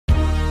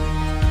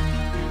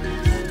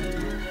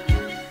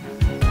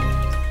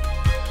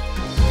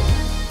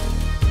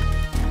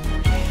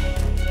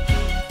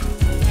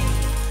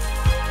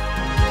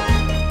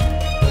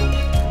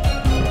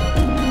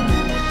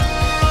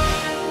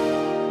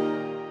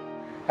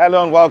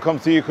Hello and welcome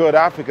to You Code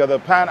Africa, the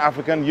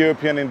Pan-African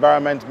European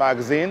Environment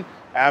magazine.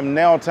 I'm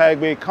Nneota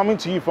Egbe, coming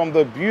to you from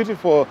the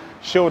beautiful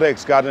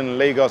Shodex Garden in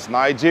Lagos,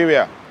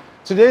 Nigeria.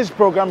 Today's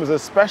program is a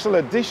special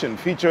edition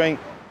featuring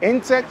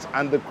insects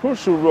and the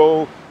crucial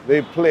role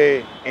they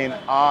play in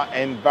our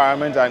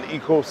environment and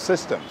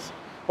ecosystems.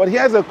 But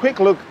here's a quick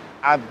look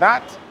at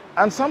that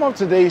and some of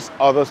today's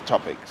other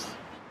topics.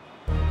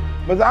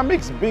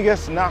 Mozambique's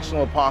biggest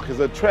national park is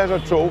a treasure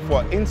trove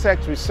for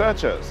insect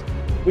researchers.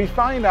 We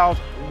find out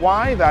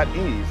why that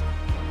is.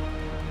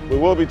 We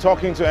will be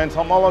talking to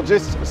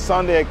entomologist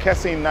Sunday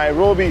Ekesi in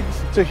Nairobi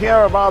to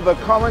hear about the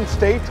current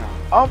state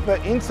of the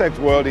insect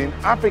world in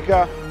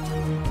Africa.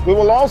 We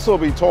will also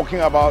be talking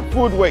about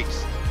food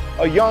waste.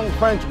 A young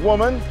French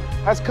woman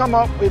has come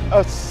up with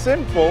a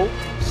simple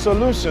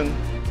solution,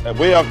 a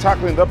way of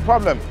tackling the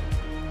problem.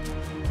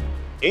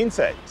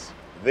 Insects,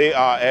 they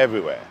are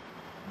everywhere.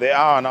 There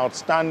are an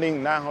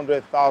outstanding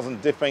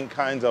 900,000 different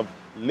kinds of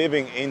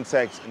living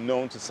insects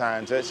known to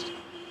scientists.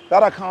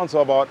 That accounts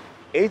for about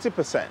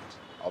 80%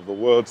 of the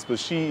world's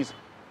species,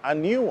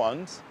 and new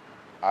ones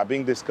are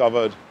being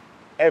discovered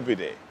every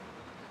day.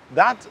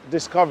 That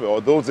discovery,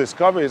 or those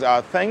discoveries,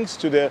 are thanks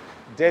to the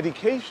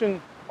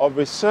dedication of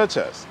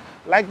researchers,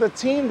 like the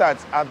team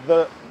that's at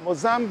the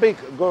Mozambique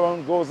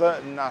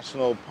Gorongosa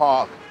National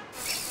Park.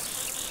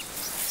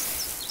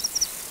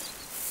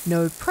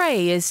 No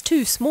prey is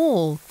too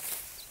small.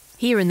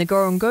 Here in the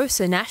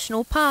Gorongosa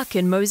National Park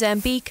in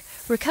Mozambique,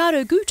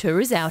 Ricardo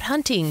Guyton is out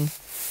hunting.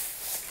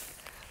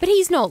 But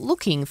he's not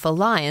looking for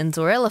lions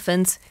or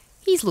elephants,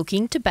 he's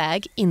looking to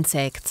bag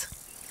insects.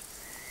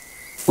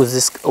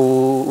 This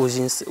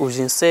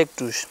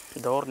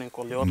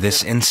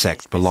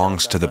insect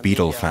belongs to the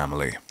beetle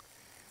family,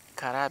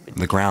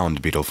 the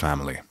ground beetle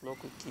family.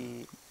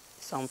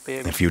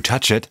 If you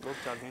touch it,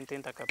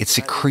 it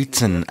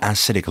secretes an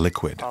acidic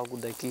liquid.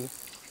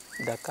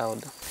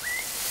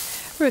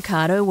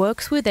 Ricardo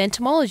works with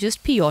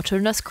entomologist Piotr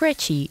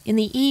Nneota in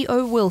the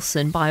E.O.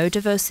 Wilson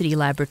Biodiversity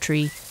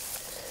Laboratory.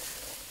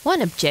 One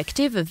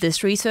objective of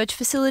this research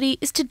facility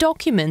is to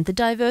document the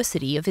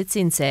diversity of its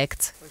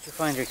insects. What did you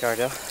find,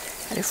 Ricardo?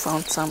 I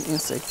found some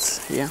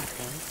insects here.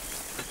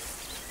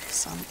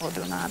 Some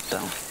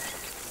Nneota,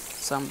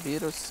 some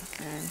beetles,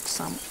 and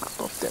some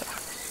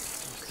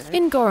Archaeoptera.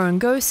 In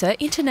Gorongosa,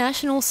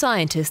 international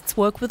scientists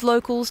work with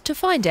locals to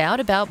find out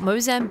about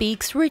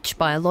Mozambique's rich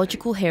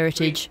biological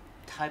heritage.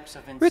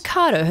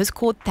 Ricardo has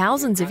caught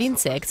thousands of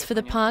insects for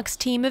the park's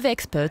team of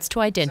experts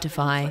to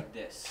identify.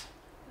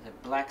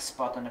 Black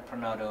spot on the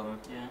pronotum,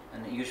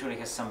 and it usually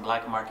has some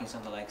black markings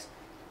on the legs.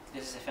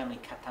 This is a family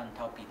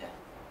Catantopida.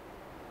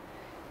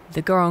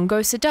 The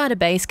Gorongosa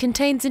database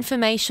contains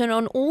information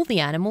on all the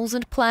animals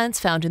and plants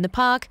found in the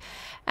park,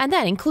 and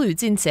that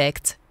includes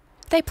insects.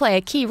 They play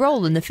a key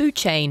role in the food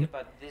chain.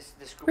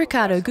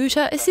 Ricardo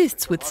Guyton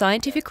assists with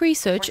scientific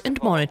research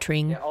and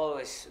monitoring. They're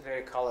always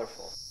very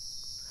colorful.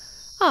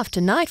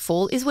 After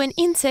nightfall is when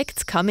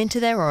insects come into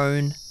their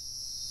own.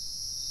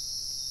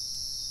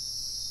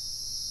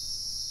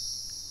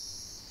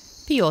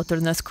 Piotr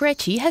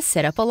Nneota has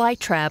set up a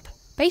light trap,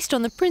 based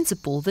on the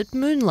principle that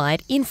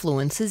moonlight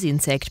influences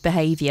insect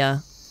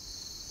behaviour.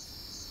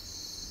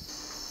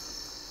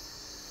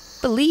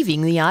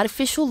 Believing the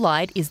artificial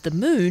light is the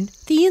moon,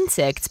 the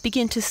insects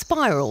begin to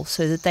spiral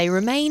so that they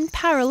remain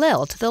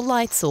parallel to the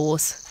light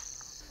source.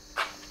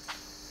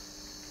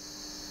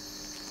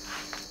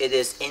 It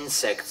is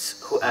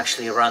insects who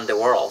actually run the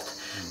world.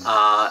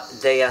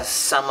 They are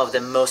some of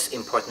the most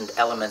important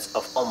elements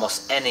of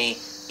almost any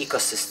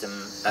ecosystem,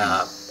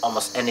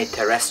 almost any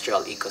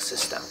terrestrial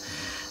ecosystem.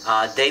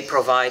 They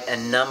provide a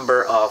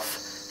number of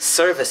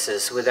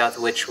services without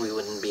which we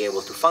wouldn't be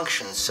able to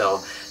function. So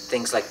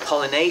things like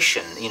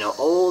pollination,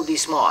 all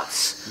these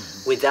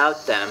moths,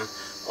 without them,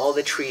 all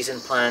the trees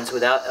and plants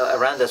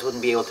around us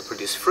wouldn't be able to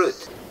produce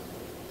fruit.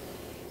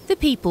 The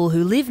people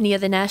who live near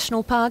the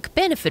national park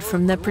benefit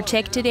from the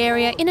protected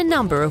area in a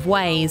number of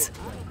ways.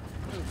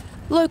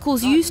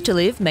 Locals used to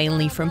live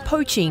mainly from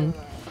poaching.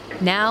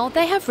 Now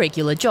they have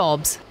regular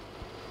jobs.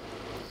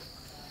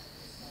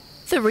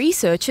 The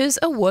researchers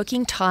are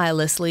working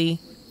tirelessly.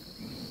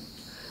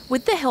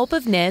 With the help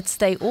of nets,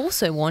 they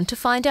also want to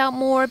find out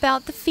more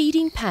about the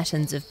feeding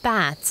patterns of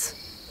bats.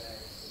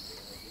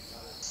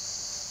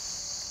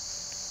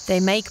 They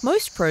make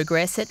most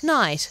progress at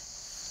night.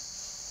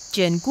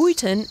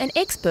 Guyton, an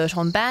expert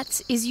on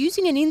bats, is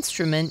using an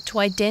instrument to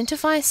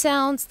identify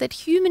sounds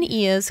that human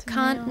ears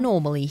can't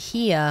normally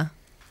hear.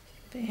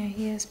 But yeah,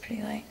 he is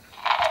pretty light.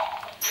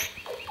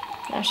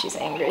 Now she's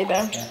angry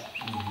though.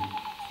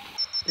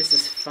 This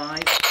is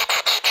 5.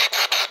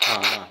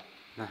 Oh,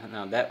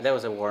 no, that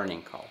was a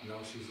warning call. No,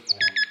 she's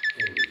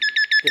angry.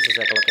 This is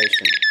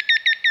echolocation.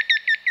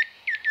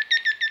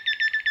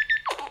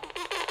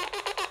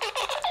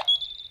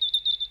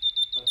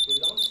 But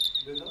without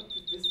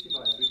this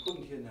device, we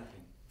couldn't hear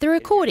nothing. The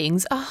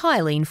recordings are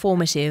highly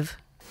informative.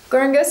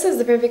 Gorongosa is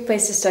the perfect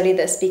place to study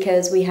this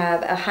because we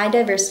have a high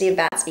diversity of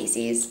bat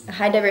species, a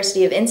high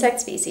diversity of insect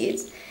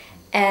species,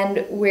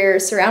 And we're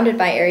surrounded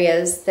by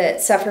areas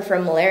that suffer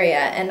from malaria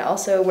and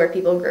also where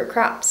people grow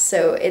crops.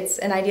 So it's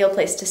an ideal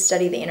place to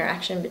study the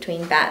interaction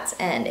between bats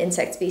and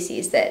insect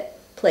species that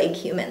plague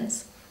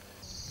humans.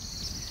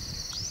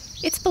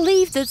 It's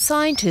believed that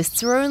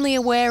scientists are only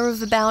aware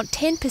of about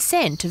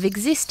 10% of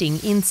existing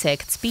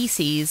insect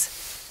species.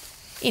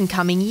 In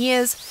coming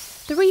years,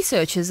 the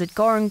researchers at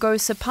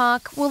Gorongosa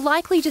Park will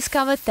likely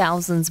discover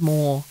thousands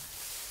more,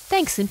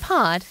 thanks in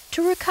part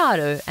to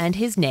Ricardo and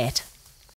his net.